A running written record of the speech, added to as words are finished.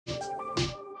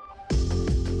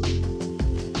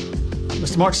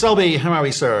Mr. Mark Selby, how are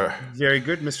we, sir? Very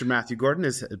good, Mr. Matthew Gordon.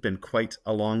 It's been quite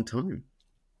a long time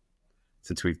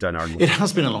since we've done our... It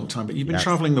has been a long time, but you've been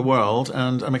traveling the world,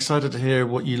 and I'm excited to hear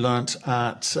what you learnt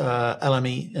at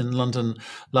LME in London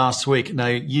last week. Now,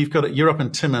 you're up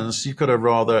in Timmins. You've got a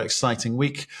rather exciting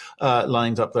week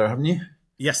lined up there, haven't you?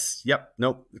 Yes. Yep.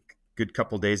 Nope. Good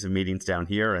couple of days of meetings down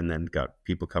here, and then got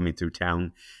people coming through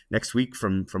town next week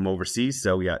from overseas.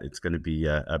 So yeah, it's going to be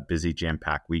a busy,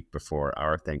 jam-packed week before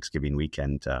our Thanksgiving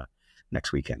weekend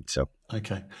next weekend. So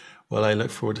okay, well, I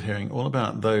look forward to hearing all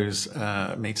about those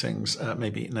meetings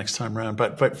maybe next time round.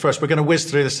 But first, we're going to whiz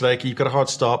through this today. You've got a hard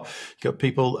stop. You've got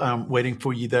people waiting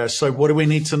for you there. So what do we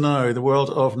need to know? The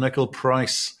world of nickel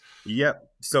price. Yep.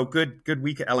 So good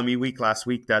week, LME week last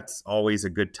week. That's always a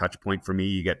good touch point for me.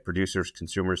 You get producers,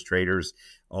 consumers, traders,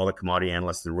 all the commodity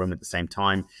analysts in the room at the same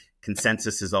time.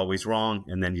 Consensus is always wrong,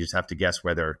 and then you just have to guess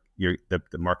whether the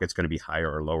market's going to be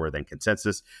higher or lower than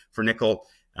consensus. For nickel,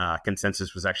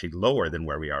 consensus was actually lower than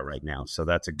where we are right now. So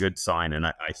that's a good sign, and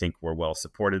I think we're well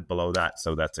supported below that.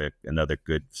 So that's another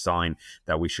good sign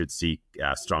that we should see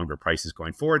stronger prices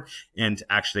going forward. And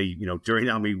actually, during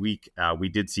LME week, we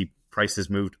did see prices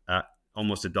moved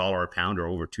almost $1 a pound, or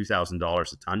over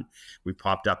 $2,000 a ton. We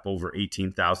popped up over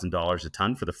 $18,000 a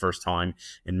ton for the first time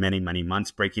in many, many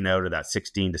months, breaking out of that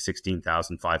 16 to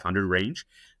 16,500 range,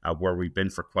 where we've been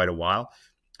for quite a while.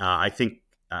 I think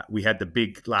we had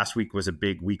last week was a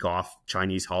big week off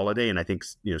Chinese holiday. And I think,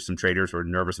 some traders were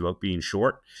nervous about being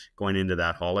short going into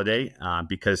that holiday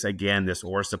because, again, this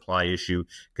ore supply issue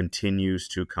continues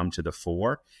to come to the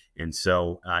fore. And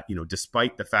so,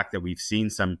 despite the fact that we've seen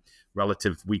some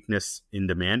relative weakness in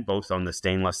demand, both on the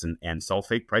stainless and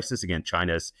sulfate prices, again,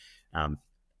 China's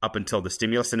up until the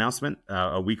stimulus announcement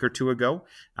a week or two ago,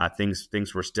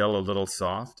 things were still a little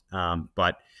soft.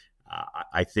 But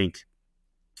I think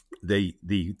the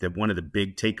one of the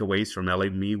big takeaways from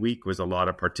LME week was a lot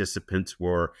of participants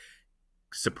were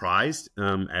surprised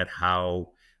at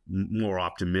how more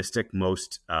optimistic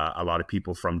a lot of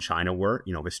people from China were.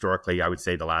 Historically, I would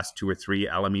say the last 2 or 3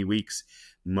 LME weeks,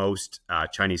 most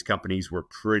Chinese companies were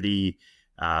pretty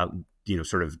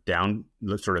sort of down,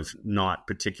 sort of not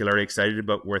particularly excited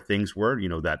about where things were.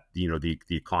 The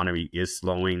economy is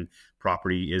slowing,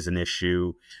 property is an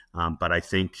issue, but I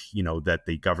think that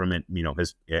the government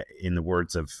has, in the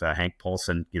words of Hank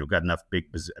Paulson, got enough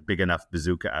big enough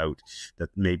bazooka out that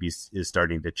maybe is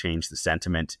starting to change the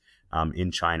sentiment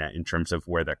in China in terms of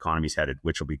where the economy's headed,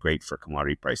 which will be great for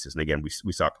commodity prices. And again,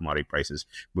 we saw commodity prices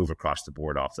move across the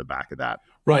board off the back of that.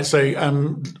 Right. So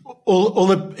all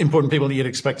the important people that you'd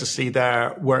expect to see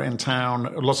there were in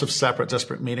town. Lots of separate,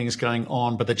 disparate meetings going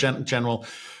on, but the general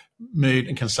mood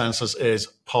and consensus is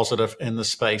positive in the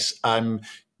space.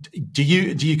 Do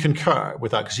you concur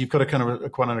with that? Because you've got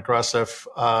quite an aggressive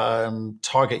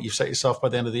target you've set yourself by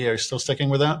the end of the year. Still sticking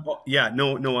with that? Well, yeah,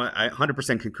 no, I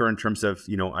 100% concur in terms of,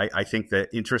 I think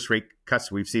the interest rate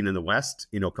cuts we've seen in the West,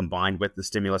 combined with the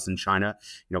stimulus in China,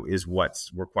 is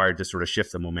what's required to sort of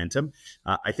shift the momentum.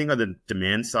 I think on the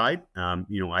demand side, I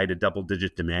had a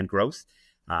double-digit demand growth.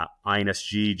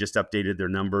 INSG just updated their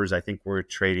numbers. I think we're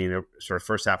trading sort of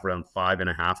first half around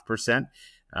 5.5%.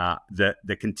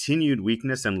 The continued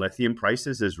weakness in lithium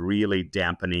prices is really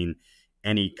dampening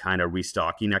any kind of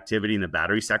restocking activity in the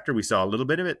battery sector. We saw a little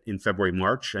bit of it in February,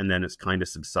 March, and then it's kind of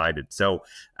subsided. So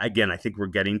again, I think we're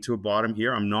getting to a bottom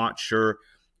here. I'm not sure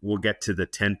we'll get to the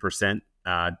 10%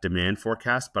 demand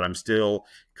forecast, but I'm still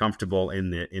comfortable in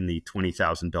the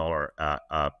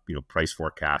 $20,000 price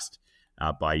forecast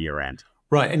by year end.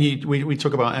 Right, and we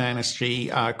talk about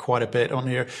INSG quite a bit on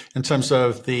here in terms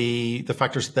of the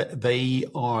factors that they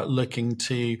are looking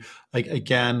to.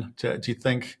 Again, do you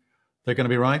think they're going to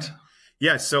be right?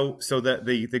 Yeah, so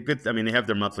the good, I mean, they have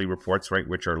their monthly reports, right,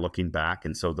 which are looking back,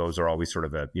 and so those are always sort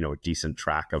of a decent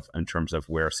track in terms of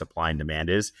where supply and demand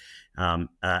is.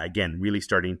 Again, really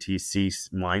starting to see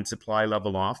mine supply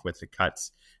level off with the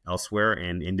cuts elsewhere,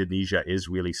 and Indonesia is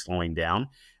really slowing down.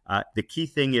 The key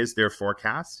thing is their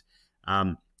forecast.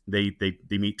 They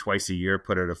meet twice a year,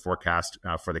 put out a forecast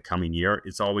for the coming year.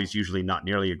 It's always usually not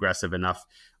nearly aggressive enough.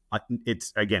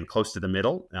 It's, again, close to the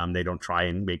middle. They don't try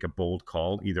and make a bold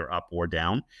call either up or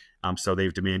down. So they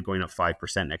have demand going up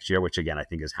 5% next year, which, again, I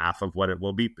think is half of what it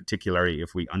will be, particularly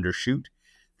if we undershoot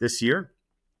this year.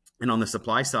 And on the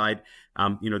supply side,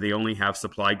 they only have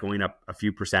supply going up a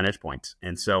few percentage points.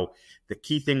 And so the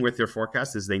key thing with their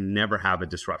forecast is they never have a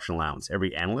disruption allowance.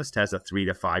 Every analyst has a 3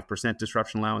 to 5%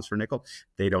 disruption allowance for nickel.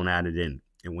 They don't add it in.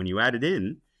 And when you add it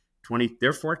in,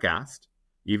 their forecast,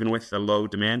 even with the low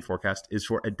demand forecast, is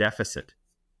for a deficit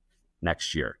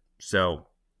next year. So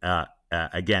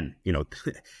again,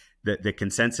 the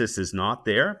consensus is not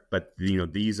there, but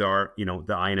these are the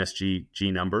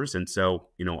INSG numbers, and so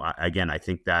again, I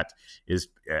think that is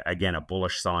again a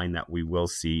bullish sign that we will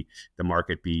see the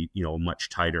market be much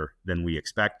tighter than we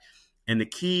expect. And the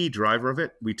key driver of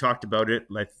it, we talked about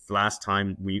it like last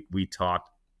time we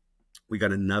talked. We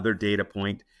got another data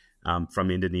point from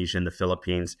Indonesia and the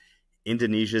Philippines.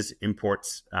 Indonesia's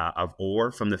imports of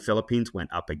ore from the Philippines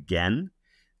went up again.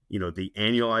 The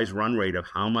annualized run rate of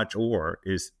how much ore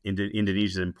is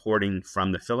Indonesia importing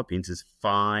from the Philippines is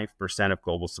 5% of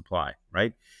global supply,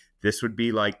 right? This would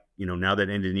be like, now that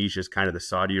Indonesia is kind of the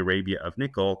Saudi Arabia of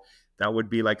nickel, that would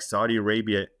be like Saudi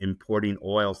Arabia importing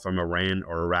oil from Iran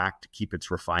or Iraq to keep its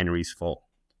refineries full.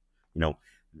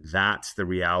 That's the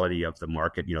reality of the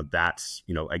market. That's,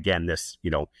 again, this,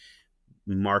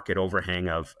 market overhang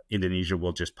of Indonesia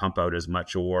will just pump out as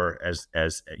much ore as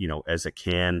it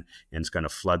can, and it's going to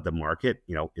flood the market,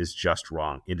 is just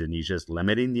wrong. Indonesia is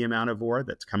limiting the amount of ore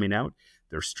that's coming out.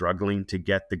 They're struggling to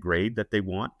get the grade that they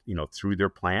want, through their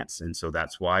plants. And so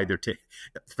that's why the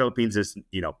Philippines is,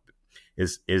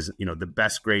 the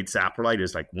best grade saprolite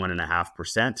is like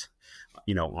 1.5%,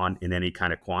 in any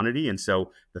kind of quantity. And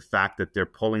so the fact that they're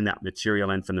pulling that material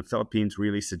in from the Philippines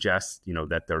really suggests,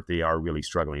 that they are really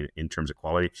struggling in terms of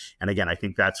quality. And again, I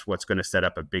think that's what's going to set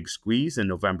up a big squeeze in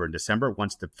November and December.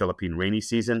 Once the Philippine rainy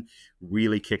season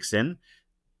really kicks in,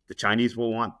 the Chinese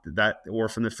will want that ore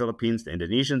from the Philippines. The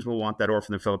Indonesians will want that ore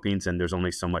from the Philippines, and there's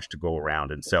only so much to go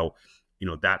around. And so,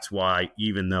 that's why,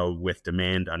 even though with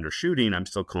demand undershooting, I'm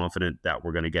still confident that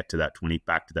we're going to get to that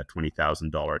back to that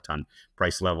 $20,000 a ton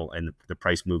price level. And the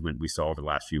price movement we saw over the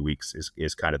last few weeks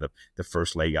is kind of the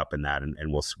first leg up in that. And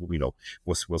we'll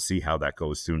see how that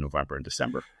goes through November and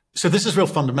December. So this is real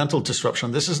fundamental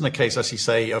disruption. This isn't a case, as you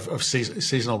say, of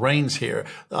seasonal rains here.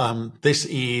 This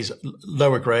is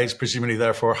lower grades, presumably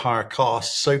therefore higher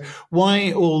costs. So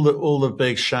why all the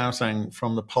big shouting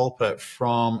from the pulpit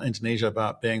from Indonesia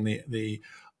about being the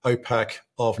OPEC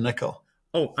of nickel?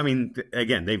 Oh, I mean,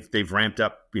 again, they've ramped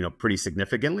up, pretty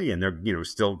significantly, and they're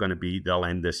still going to they'll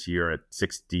end this year at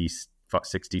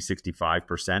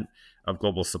 65% of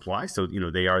global supply. So,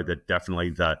 they are definitely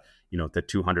the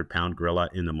 200-pound gorilla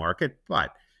in the market.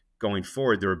 But going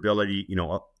forward, their ability,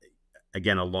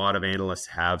 again, a lot of analysts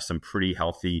have some pretty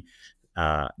healthy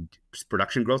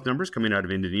production growth numbers coming out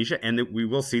of Indonesia. And we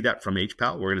will see that from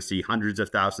HPAL. We're going to see hundreds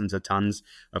of thousands of tons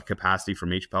of capacity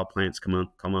from HPAL plants come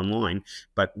online.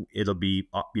 But it'll be,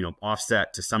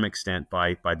 offset to some extent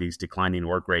by these declining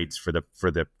ore grades for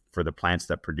the plants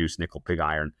that produce nickel pig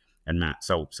iron and matte.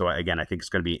 So again, I think it's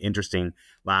going to be interesting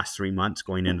last 3 months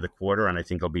going into the quarter, and I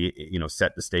think it'll be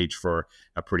set the stage for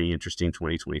a pretty interesting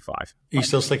 2025. Are you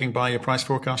still sticking by your price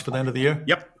forecast for the end of the year?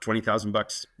 Yep,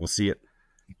 $20,000. We'll see it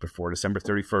before December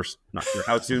 31st. Not sure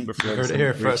how soon before. Heard it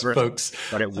here first, folks.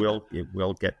 But it will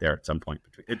get there at some point.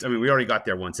 We already got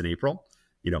there once in April,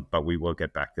 but we will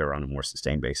get back there on a more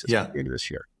sustained basis at the end of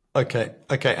this year. Okay.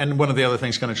 And one of the other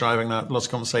things kind of driving that, lots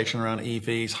of conversation around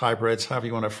EVs, hybrids, however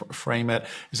you want to frame it.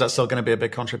 Is that still going to be a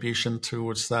big contribution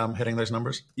towards hitting those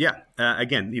numbers? Yeah.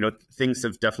 Again, things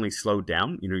have definitely slowed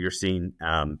down. You're seeing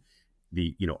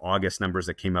the August numbers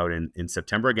that came out in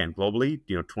September. Again, globally,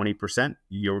 20%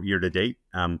 year to date,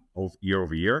 year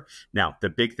over year. Now, the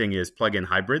big thing is plug-in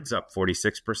hybrids up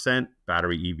 46%,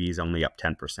 battery EVs only up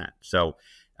 10%. So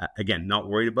again, not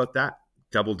worried about that.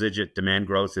 Double-digit demand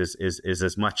growth is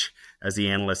as much as the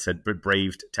analysts had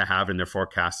braved to have in their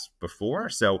forecasts before.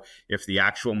 So if the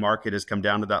actual market has come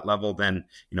down to that level, then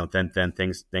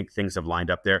things have lined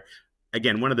up there.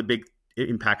 Again, one of the big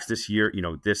impacts this year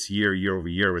year over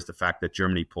year, was the fact that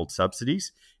Germany pulled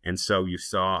subsidies, and so you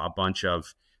saw a bunch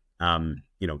of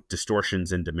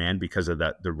distortions in demand because of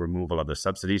the removal of the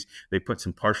subsidies. They put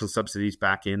some partial subsidies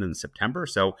back in September.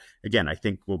 So again, I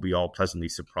think we'll be all pleasantly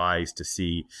surprised to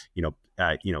see,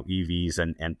 EVs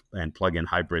and plug-in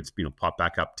hybrids, pop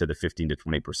back up to the 15 to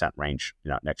 20% range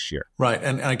next year. Right.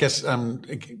 And I guess,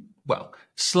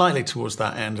 slightly towards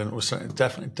that end, and also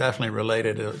definitely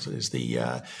related is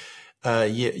the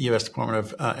U.S.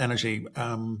 Department of Energy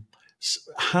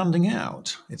handing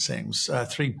out, it seems,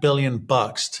 $3 billion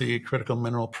to critical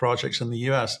mineral projects in the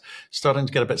U.S. Starting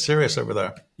to get a bit serious over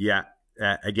there. Yeah.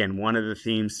 Again, one of the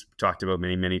themes talked about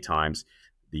many, many times,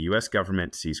 the U.S.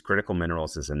 government sees critical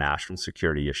minerals as a national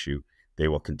security issue. They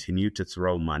will continue to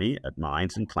throw money at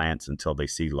mines and plants until they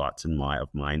see lots of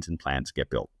mines and plants get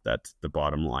built. That's the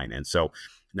bottom line. And so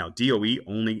now DOE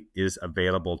only is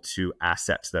available to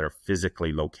assets that are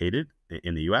physically located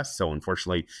in the U.S. So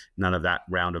unfortunately, none of that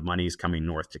round of money is coming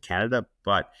north to Canada,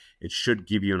 but it should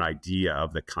give you an idea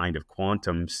of the kind of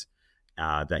quantums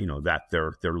that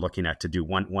they're looking at to do.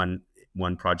 One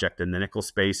one project in the nickel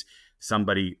space,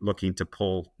 somebody looking to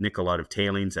pull nickel out of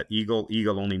tailings at Eagle.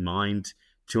 Eagle only mined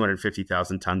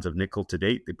 250,000 tons of nickel to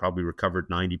date. They probably recovered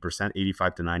 90%,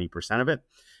 85 to 90% of it.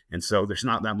 And so there's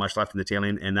not that much left in the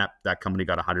tailing, and that company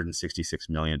got $166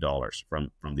 million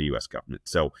from the U.S. government.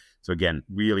 So again,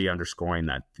 really underscoring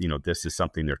that, this is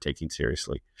something they're taking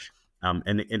seriously.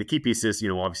 And the key piece is,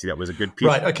 obviously that was a good piece.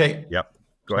 Right. Okay. Yep.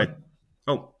 Go ahead.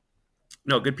 Oh,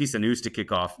 no, good piece of news to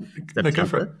kick off September. No, go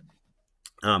for it.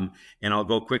 And I'll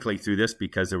go quickly through this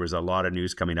because there was a lot of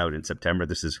news coming out in September.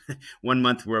 This is 1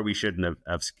 month where we shouldn't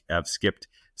have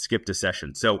skipped a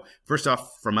session. So first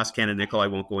off, from us, Canada Nickel, I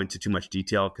won't go into too much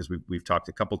detail because we've talked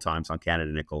a couple times on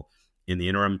Canada Nickel in the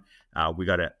interim. We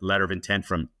got a letter of intent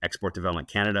from Export Development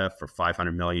Canada for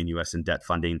 $500 million US in debt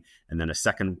funding, and then a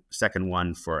second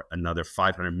one for another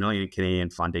 $500 million Canadian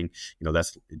funding.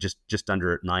 That's just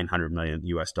under $900 million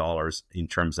US dollars in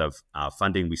terms of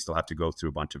funding. We still have to go through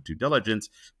a bunch of due diligence,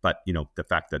 but the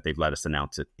fact that they've let us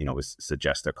announce it,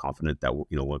 suggests they're confident that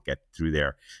we'll get through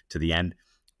there to the end.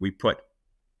 We put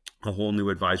a whole new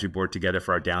advisory board together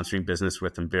for our downstream business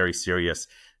with some very serious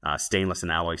stainless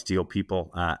and alloy steel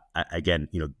people. Again,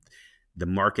 the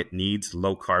market needs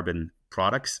low carbon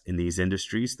products in these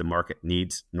industries. The market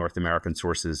needs North American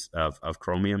sources of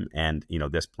chromium, and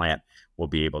this plant will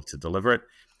be able to deliver it.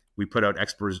 We put out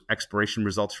exploration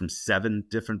results from 7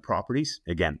 different properties.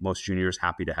 Again, most juniors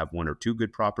happy to have 1 or 2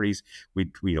 good properties. We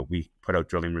put out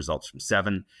drilling results from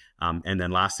 7, and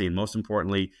then lastly, and most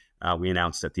importantly, we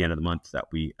announced at the end of the month that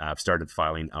we started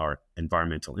filing our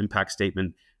environmental impact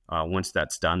statement. Once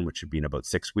that's done, which should be in about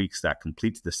 6 weeks, that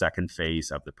completes the second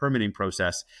phase of the permitting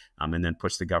process, and then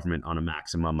puts the government on a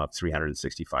maximum of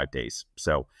 365 days.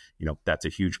 So, that's a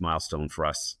huge milestone for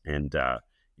us, and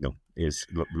is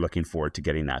looking forward to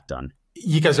getting that done.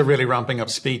 You guys are really ramping up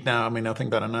speed now. I mean, I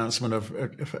think that announcement of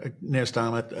nears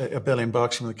down $1 billion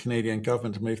from the Canadian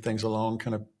government to move things along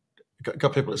kind of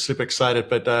got people super excited,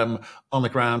 but on the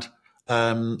ground,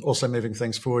 also moving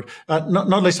things forward.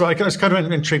 Not least, I was kind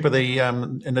of intrigued by the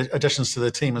additions to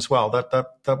the team as well.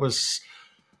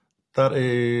 That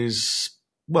is,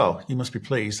 well, you must be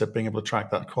pleased at being able to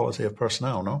track that quality of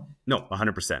personnel, no? No,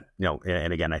 100%.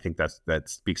 And again, I think that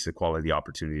speaks to the quality of the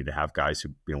opportunity to have guys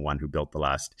who, one who built the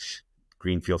last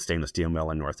greenfield stainless steel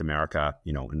mill in North America,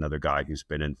 another guy who's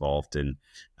been involved in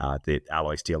the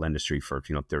alloy steel industry for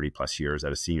 30 plus years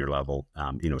at a senior level,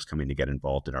 is coming to get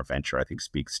involved in our venture. I think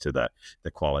speaks to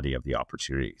the quality of the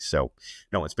opportunity. So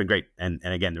no, it's been great. And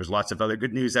again, there's lots of other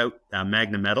good news out.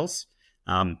 Magna Metals,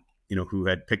 who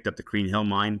had picked up the Green Hill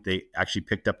mine, they actually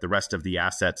picked up the rest of the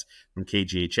assets from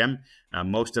KGHM.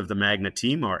 Most of the Magna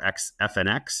team are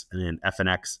ex-FNX, and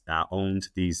FNX owned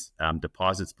these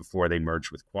deposits before they merged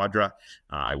with Quadra.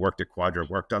 I worked at Quadra,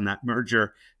 worked on that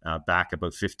merger back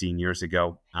about 15 years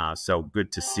ago. So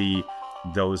good to see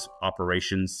those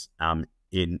operations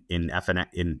in FNX,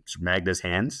 in Magna's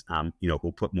hands,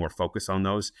 who'll put more focus on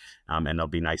those. And it'll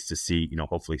be nice to see,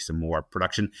 hopefully some more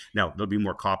production. Now, there'll be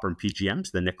more copper and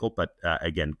PGMs than nickel, but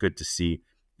again, good to see,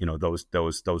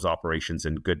 those operations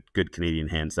in good Canadian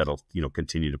hands that'll,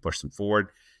 continue to push them forward.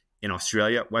 In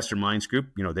Australia, Western Mines Group,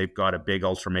 they've got a big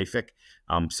ultramafic,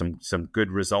 some good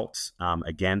results.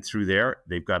 Again, through there,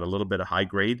 they've got a little bit of high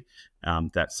grade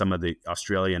that some of the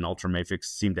Australian ultramafics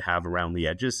seem to have around the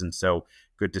edges. And so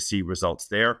good to see results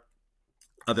there.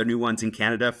 Other new ones in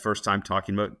Canada, first time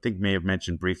talking about, I think may have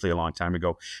mentioned briefly a long time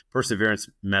ago, Perseverance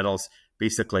Metals,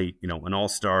 basically, an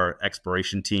all-star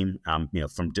exploration team,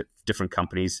 from different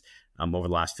companies over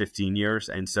the last 15 years.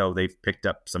 And so they've picked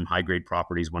up some high-grade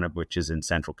properties, one of which is in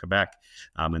central Quebec.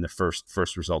 And the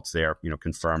first results there,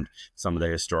 confirmed some of the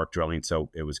historic drilling.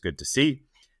 So it was good to see.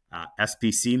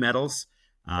 SPC Metals,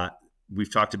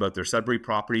 we've talked about their Sudbury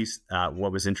properties.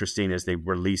 What was interesting is they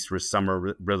released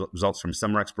results from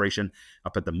summer exploration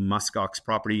up at the Muskox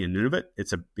property in Nunavut.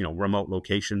 It's a remote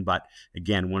location, but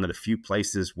again, one of the few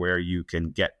places where you can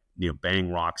get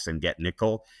bang rocks and get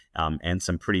nickel, and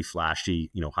some pretty flashy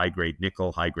high grade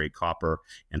nickel, high grade copper,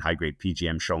 and high grade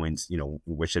PGM showings,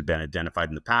 which had been identified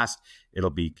in the past. It'll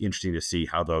be interesting to see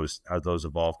how those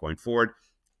evolve going forward.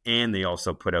 And they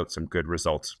also put out some good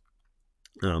results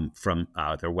from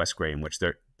their West Grey, in which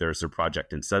there's a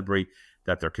project in Sudbury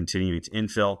that they're continuing to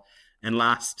infill. And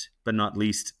last but not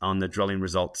least, on the drilling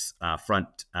results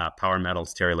front, Power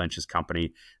Metals, Terry Lynch's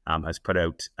company, has put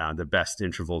out the best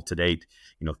interval to date,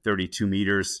 32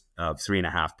 meters of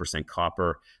 3.5%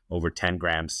 copper, over 10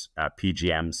 grams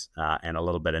PGMs, and a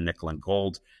little bit of nickel and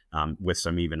gold, with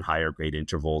some even higher grade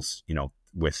intervals,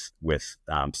 with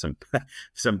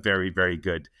some very, very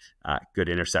good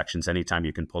intersections. Anytime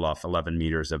you can pull off 11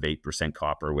 meters of 8%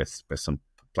 copper with some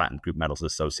platinum group metals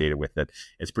associated with it.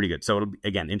 It's pretty good. So it'll be,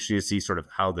 again, interesting to see sort of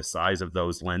how the size of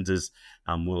those lenses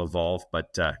will evolve,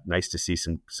 but nice to see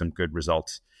some good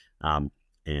results, and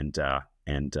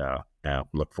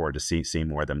look forward to seeing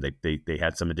more of them. They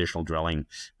had some additional drilling,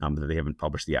 but they haven't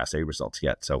published the assay results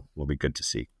yet, so will be good to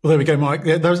see. Well, there we go, Mark.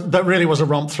 That really was a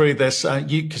romp through this.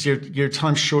 Because your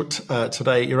time's short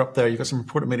today, you're up there. You've got some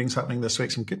important meetings happening this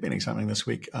week, some good meetings happening this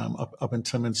week up in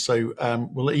Timmins. So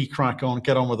we'll let you crack on,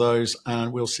 get on with those,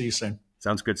 and we'll see you soon.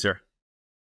 Sounds good, sir.